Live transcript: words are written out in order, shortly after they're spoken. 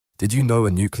Did you know a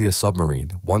nuclear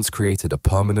submarine once created a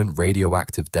permanent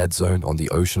radioactive dead zone on the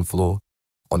ocean floor?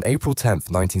 On April 10,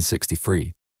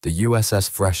 1963, the USS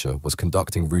Thresher was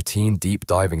conducting routine deep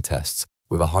diving tests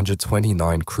with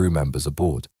 129 crew members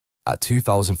aboard. At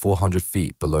 2,400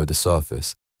 feet below the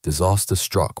surface, disaster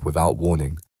struck without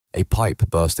warning. A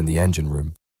pipe burst in the engine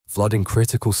room, flooding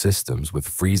critical systems with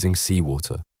freezing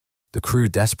seawater. The crew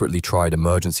desperately tried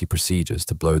emergency procedures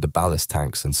to blow the ballast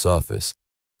tanks and surface,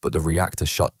 but the reactor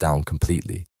shut down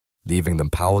completely, leaving them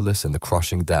powerless in the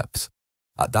crushing depths.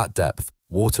 At that depth,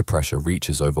 water pressure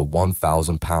reaches over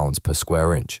 1,000 pounds per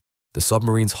square inch. The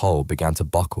submarine's hull began to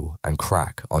buckle and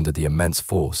crack under the immense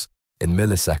force. In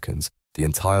milliseconds, the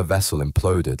entire vessel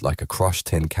imploded like a crushed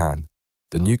tin can.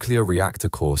 The nuclear reactor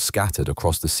core scattered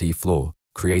across the sea floor,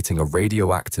 creating a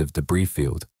radioactive debris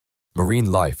field.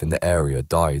 Marine life in the area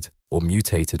died or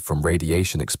mutated from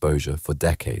radiation exposure for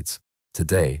decades.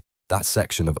 Today, that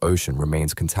section of ocean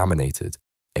remains contaminated,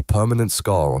 a permanent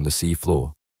scar on the sea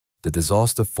floor. The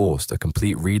disaster forced a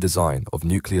complete redesign of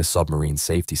nuclear submarine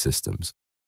safety systems.